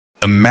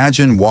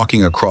Imagine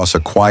walking across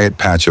a quiet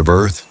patch of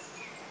earth,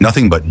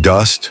 nothing but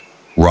dust,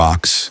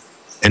 rocks,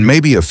 and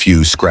maybe a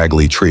few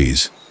scraggly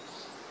trees.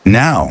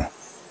 Now,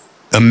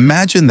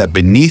 imagine that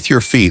beneath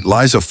your feet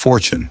lies a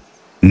fortune,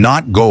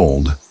 not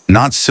gold,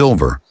 not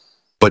silver,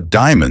 but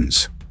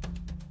diamonds.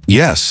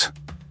 Yes,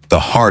 the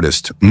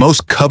hardest,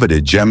 most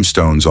coveted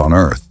gemstones on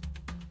earth.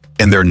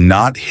 And they're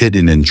not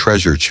hidden in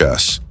treasure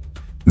chests.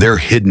 They're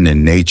hidden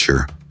in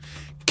nature,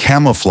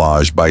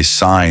 camouflaged by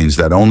signs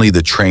that only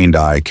the trained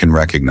eye can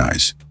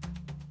recognize.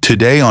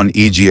 Today on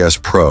EGS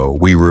Pro,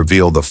 we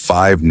reveal the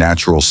 5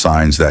 natural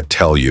signs that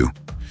tell you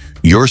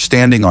you're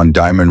standing on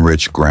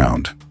diamond-rich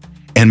ground.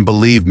 And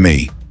believe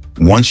me,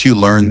 once you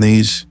learn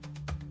these,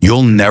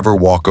 you'll never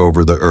walk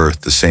over the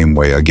earth the same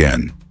way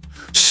again.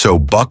 So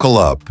buckle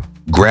up,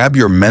 grab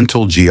your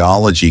mental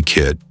geology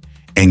kit,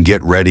 and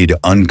get ready to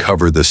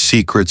uncover the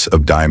secrets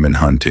of diamond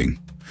hunting.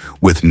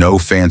 With no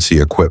fancy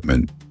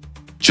equipment,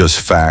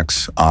 just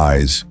facts,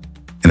 eyes,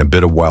 and a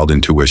bit of wild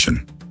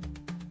intuition.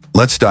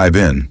 Let's dive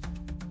in.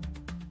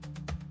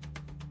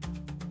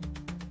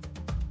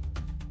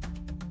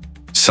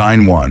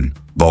 Sign 1.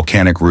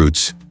 Volcanic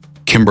roots,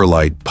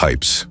 Kimberlite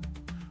pipes.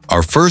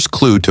 Our first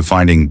clue to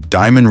finding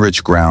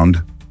diamond-rich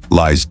ground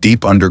lies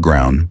deep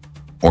underground,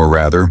 or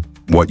rather,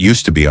 what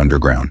used to be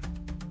underground.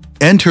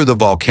 Enter the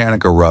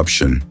volcanic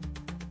eruption,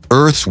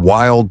 Earth's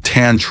wild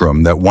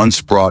tantrum that once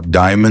brought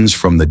diamonds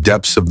from the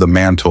depths of the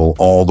mantle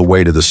all the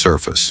way to the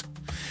surface.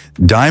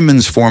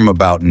 Diamonds form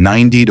about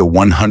 90 to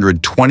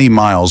 120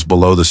 miles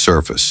below the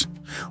surface,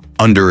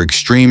 under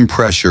extreme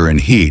pressure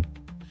and heat,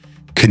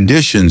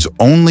 conditions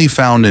only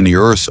found in the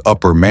Earth's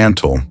upper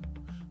mantle,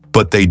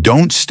 but they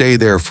don't stay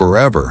there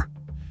forever.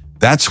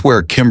 That's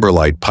where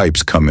kimberlite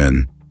pipes come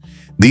in.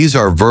 These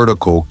are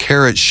vertical,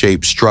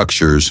 carrot-shaped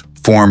structures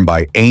formed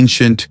by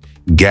ancient,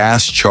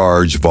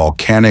 gas-charged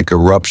volcanic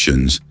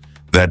eruptions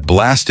that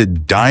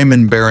blasted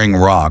diamond-bearing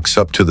rocks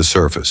up to the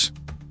surface.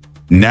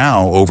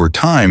 Now, over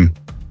time,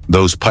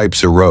 those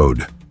pipes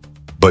erode,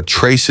 but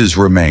traces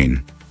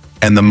remain.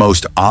 And the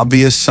most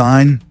obvious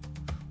sign?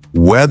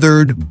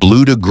 Weathered,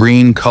 blue to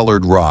green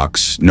colored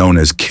rocks known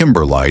as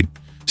kimberlite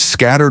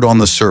scattered on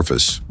the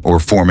surface or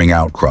forming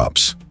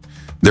outcrops.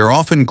 They're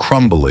often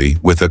crumbly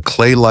with a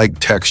clay-like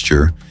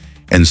texture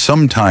and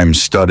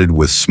sometimes studded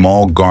with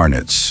small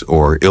garnets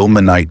or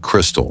ilmenite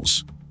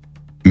crystals,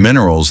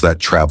 minerals that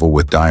travel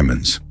with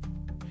diamonds.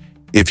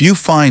 If you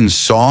find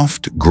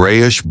soft,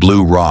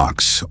 grayish-blue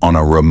rocks on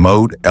a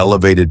remote,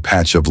 elevated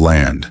patch of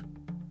land,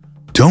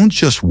 don't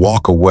just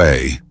walk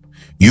away.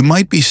 You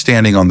might be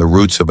standing on the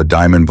roots of a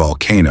diamond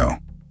volcano.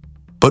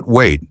 But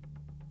wait,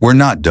 we're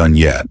not done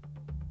yet.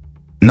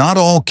 Not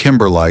all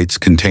kimberlites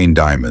contain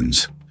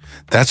diamonds.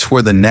 That's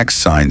where the next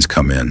signs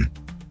come in.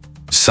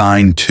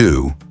 Sign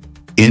 2.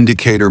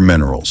 Indicator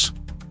minerals.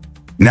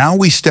 Now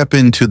we step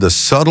into the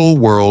subtle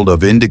world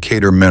of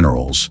indicator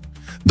minerals,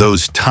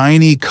 those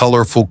tiny,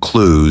 colorful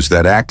clues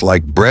that act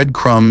like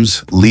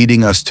breadcrumbs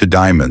leading us to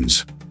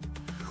diamonds.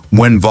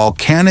 When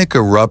volcanic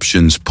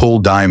eruptions pull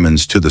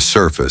diamonds to the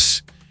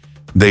surface,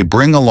 they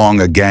bring along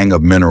a gang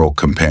of mineral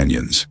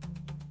companions.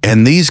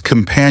 And these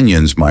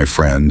companions, my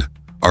friend,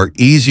 are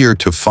easier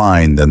to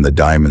find than the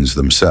diamonds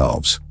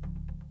themselves.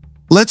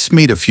 Let's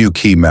meet a few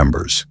key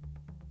members.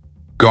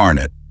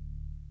 Garnet.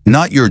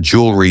 Not your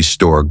jewelry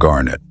store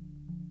garnet.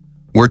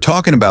 We're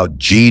talking about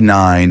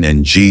G9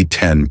 and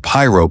G10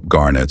 pyrope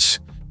garnets,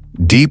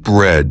 deep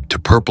red to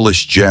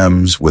purplish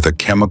gems with a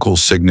chemical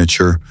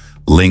signature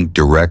linked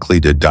directly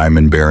to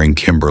diamond-bearing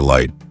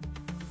kimberlite.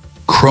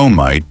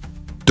 Chromite,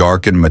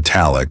 dark and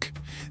metallic,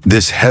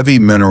 this heavy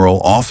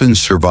mineral often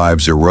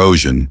survives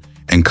erosion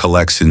and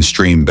collects in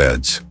stream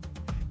beds.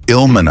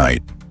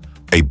 Ilmenite,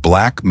 a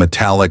black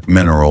metallic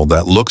mineral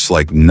that looks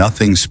like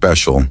nothing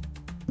special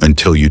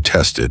until you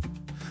test it.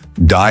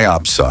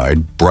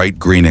 Diopside, bright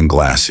green and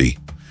glassy,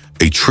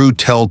 a true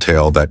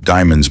telltale that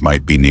diamonds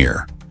might be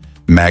near.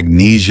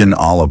 Magnesian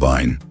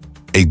olivine,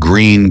 a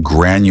green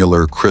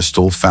granular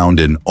crystal found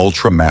in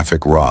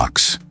ultramafic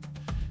rocks.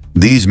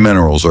 These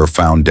minerals are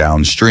found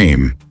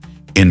downstream,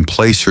 in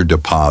placer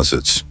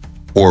deposits,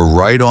 or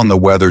right on the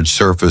weathered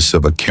surface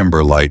of a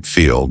kimberlite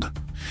field.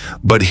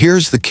 But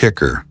here's the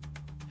kicker.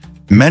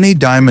 Many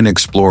diamond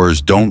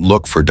explorers don't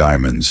look for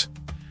diamonds.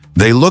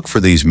 They look for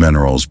these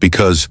minerals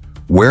because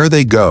where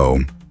they go,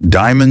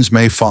 diamonds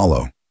may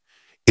follow.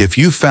 If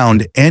you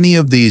found any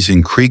of these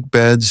in creek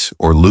beds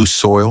or loose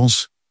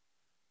soils,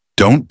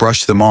 don't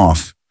brush them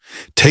off.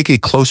 Take a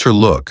closer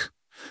look,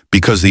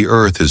 because the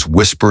earth is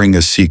whispering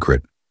a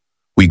secret.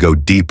 We go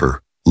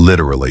deeper,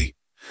 literally,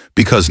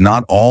 because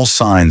not all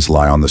signs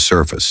lie on the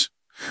surface.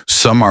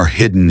 Some are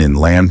hidden in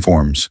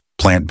landforms,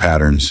 plant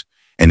patterns,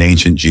 and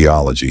ancient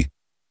geology.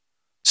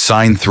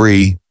 Sign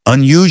 3,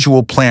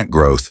 unusual plant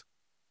growth,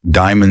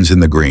 diamonds in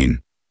the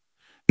green.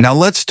 Now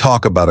let's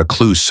talk about a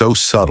clue so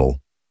subtle,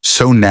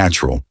 so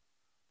natural.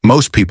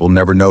 Most people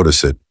never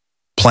notice it.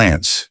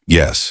 Plants,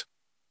 yes,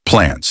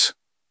 plants.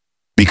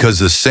 Because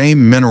the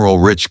same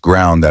mineral-rich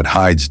ground that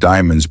hides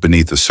diamonds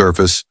beneath the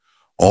surface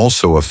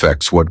also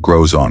affects what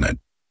grows on it.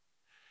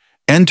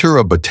 Enter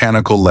a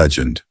botanical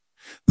legend.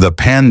 the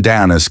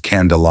Pandanus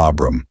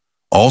candelabrum,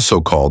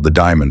 also called the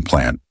diamond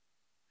plant.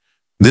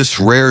 This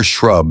rare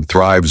shrub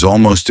thrives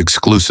almost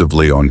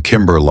exclusively on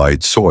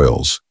kimberlite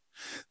soils,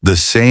 the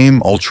same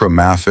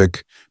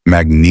ultramafic,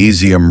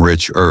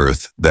 magnesium-rich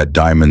earth that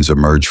diamonds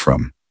emerge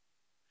from.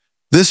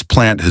 This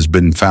plant has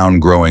been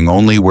found growing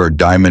only where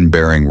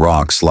diamond-bearing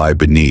rocks lie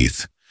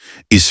beneath,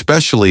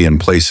 especially in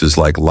places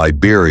like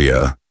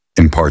Liberia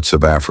and parts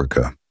of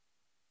Africa.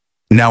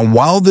 Now,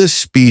 while this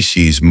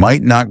species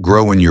might not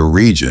grow in your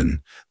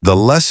region, the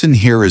lesson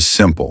here is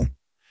simple.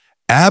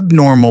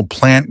 Abnormal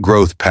plant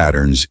growth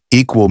patterns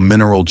equal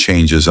mineral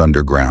changes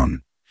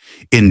underground.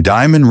 In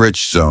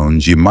diamond-rich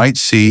zones, you might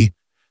see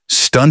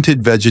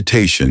stunted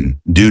vegetation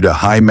due to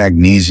high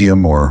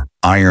magnesium or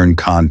iron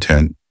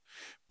content,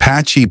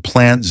 patchy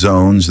plant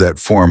zones that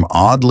form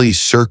oddly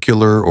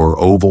circular or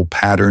oval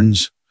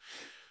patterns,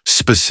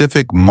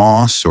 specific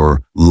moss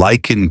or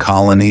lichen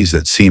colonies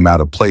that seem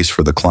out of place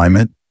for the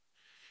climate.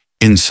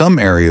 In some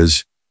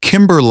areas,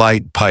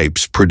 Kimberlite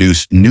pipes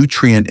produce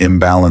nutrient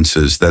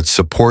imbalances that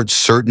support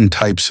certain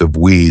types of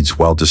weeds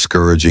while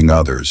discouraging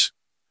others.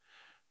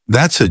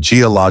 That's a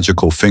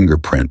geological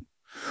fingerprint.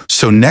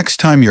 So next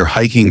time you're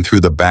hiking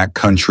through the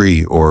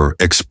backcountry or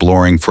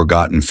exploring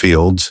forgotten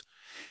fields,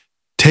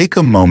 take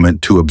a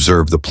moment to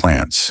observe the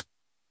plants.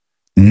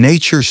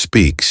 Nature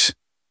speaks,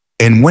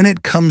 and when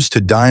it comes to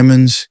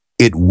diamonds,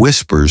 it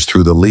whispers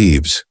through the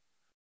leaves.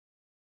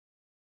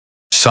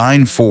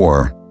 Sign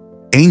 4.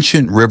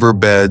 Ancient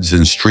riverbeds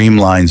and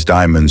streamlines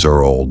diamonds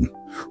are old.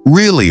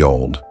 Really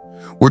old.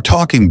 We're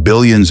talking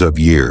billions of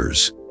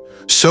years.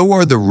 So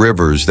are the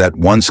rivers that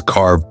once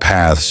carved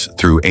paths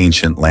through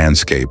ancient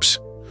landscapes.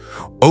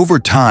 Over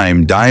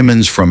time,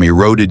 diamonds from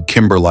eroded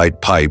kimberlite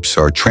pipes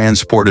are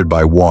transported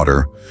by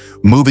water,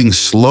 moving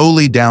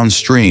slowly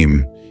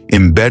downstream,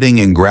 embedding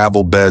in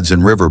gravel beds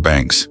and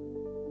riverbanks.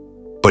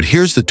 But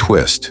here's the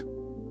twist.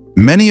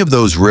 Many of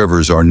those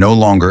rivers are no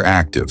longer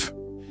active.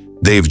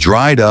 They've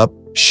dried up,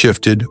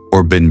 shifted,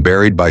 or been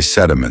buried by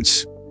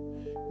sediments.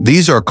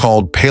 These are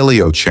called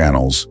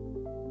paleochannels,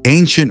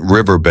 ancient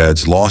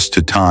riverbeds lost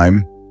to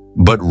time,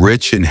 but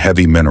rich in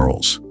heavy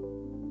minerals.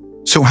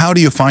 So how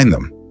do you find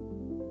them?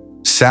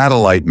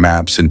 Satellite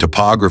maps and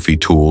topography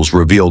tools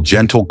reveal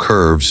gentle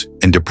curves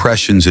and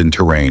depressions in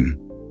terrain.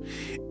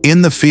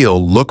 In the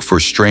field, look for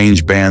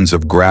strange bands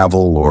of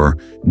gravel or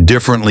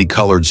differently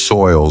colored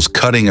soils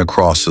cutting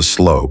across a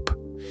slope.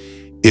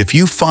 If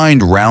you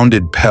find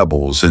rounded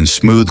pebbles and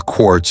smooth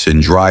quartz in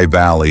dry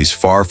valleys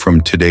far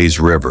from today's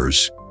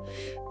rivers,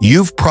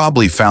 you've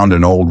probably found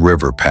an old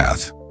river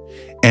path.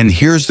 And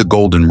here's the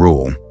golden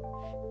rule.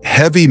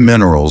 Heavy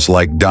minerals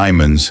like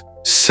diamonds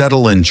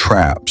settle in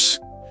traps,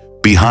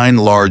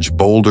 behind large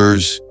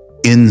boulders,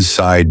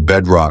 inside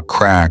bedrock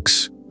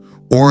cracks,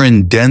 or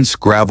in dense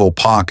gravel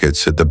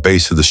pockets at the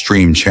base of the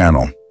stream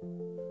channel.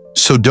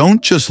 So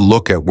don't just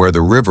look at where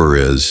the river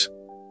is,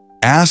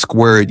 ask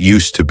where it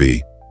used to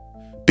be.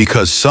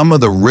 Because some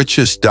of the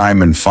richest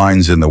diamond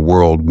finds in the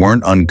world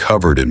weren't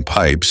uncovered in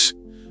pipes,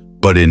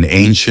 but in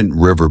ancient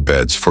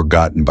riverbeds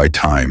forgotten by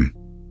time.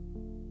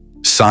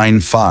 Sign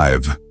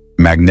 5.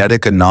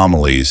 Magnetic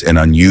anomalies and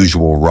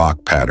unusual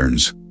rock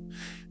patterns.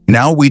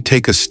 Now we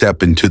take a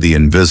step into the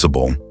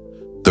invisible,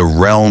 the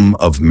realm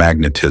of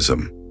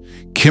magnetism.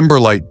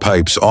 Kimberlite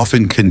pipes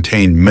often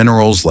contain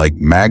minerals like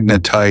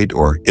magnetite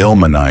or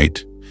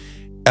ilmenite,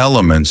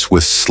 elements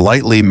with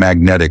slightly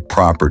magnetic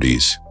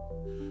properties.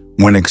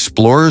 When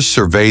explorers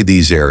survey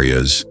these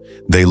areas,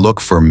 they look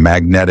for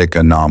magnetic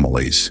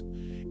anomalies,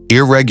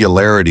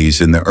 irregularities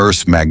in the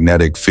Earth's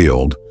magnetic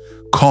field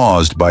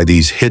caused by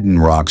these hidden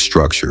rock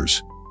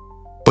structures.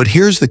 But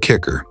here's the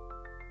kicker.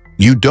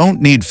 You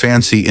don't need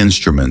fancy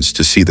instruments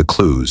to see the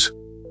clues.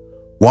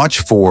 Watch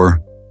for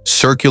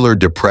circular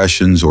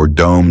depressions or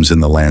domes in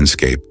the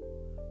landscape,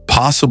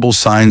 possible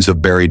signs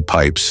of buried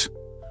pipes,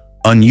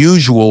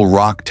 unusual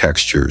rock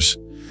textures,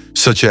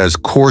 such as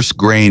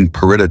coarse-grained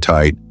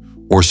peridotite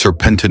or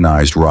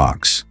serpentinized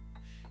rocks,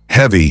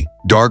 heavy,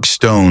 dark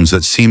stones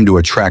that seem to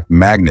attract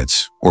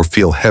magnets or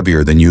feel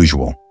heavier than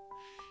usual.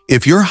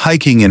 If you're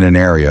hiking in an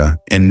area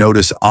and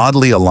notice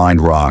oddly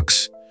aligned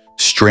rocks,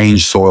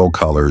 strange soil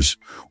colors,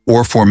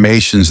 or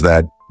formations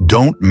that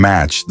don't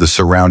match the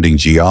surrounding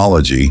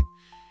geology,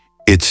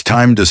 it's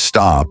time to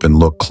stop and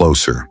look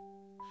closer.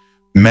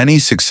 Many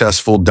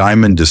successful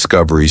diamond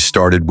discoveries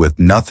started with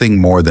nothing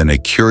more than a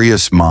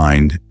curious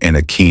mind and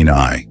a keen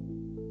eye.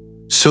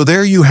 So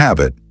there you have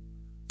it.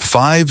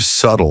 5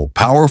 subtle,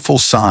 powerful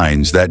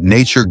signs that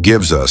nature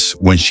gives us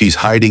when she's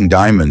hiding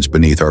diamonds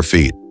beneath our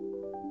feet.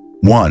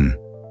 1.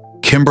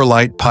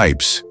 Kimberlite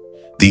pipes,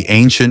 the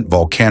ancient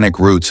volcanic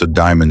roots of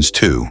diamonds.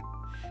 2.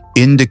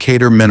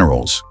 Indicator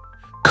minerals,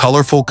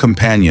 colorful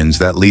companions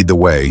that lead the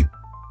way.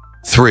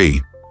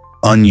 3.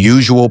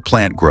 Unusual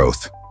plant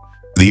growth,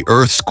 the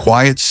Earth's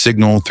quiet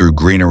signal through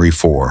greenery.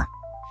 4.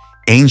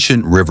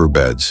 Ancient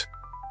riverbeds,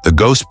 the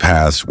ghost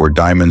paths where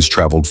diamonds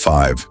traveled.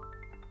 5.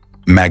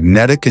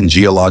 Magnetic and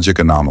geologic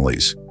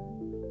anomalies.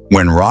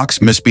 When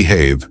rocks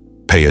misbehave,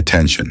 pay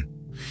attention.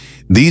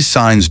 These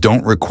signs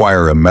don't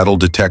require a metal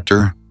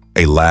detector,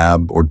 a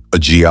lab, or a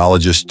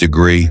geologist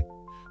degree.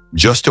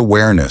 Just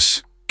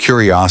awareness,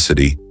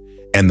 curiosity,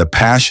 and the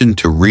passion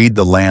to read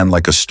the land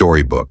like a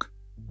storybook.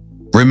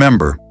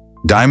 Remember,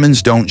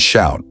 diamonds don't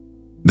shout,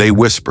 they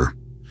whisper.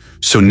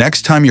 So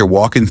next time you're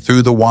walking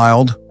through the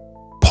wild,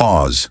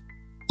 pause,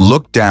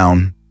 look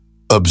down,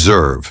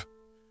 observe,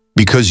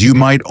 because you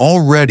might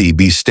already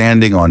be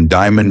standing on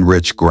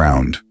diamond-rich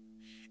ground.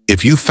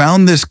 If you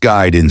found this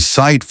guide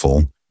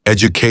insightful,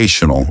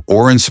 educational,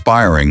 or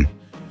inspiring,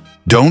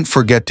 don't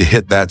forget to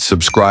hit that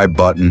subscribe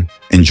button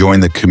and join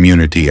the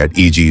community at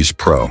EG's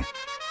Pro.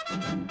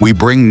 We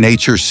bring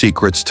nature's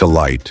secrets to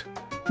light,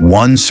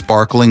 one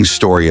sparkling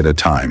story at a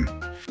time.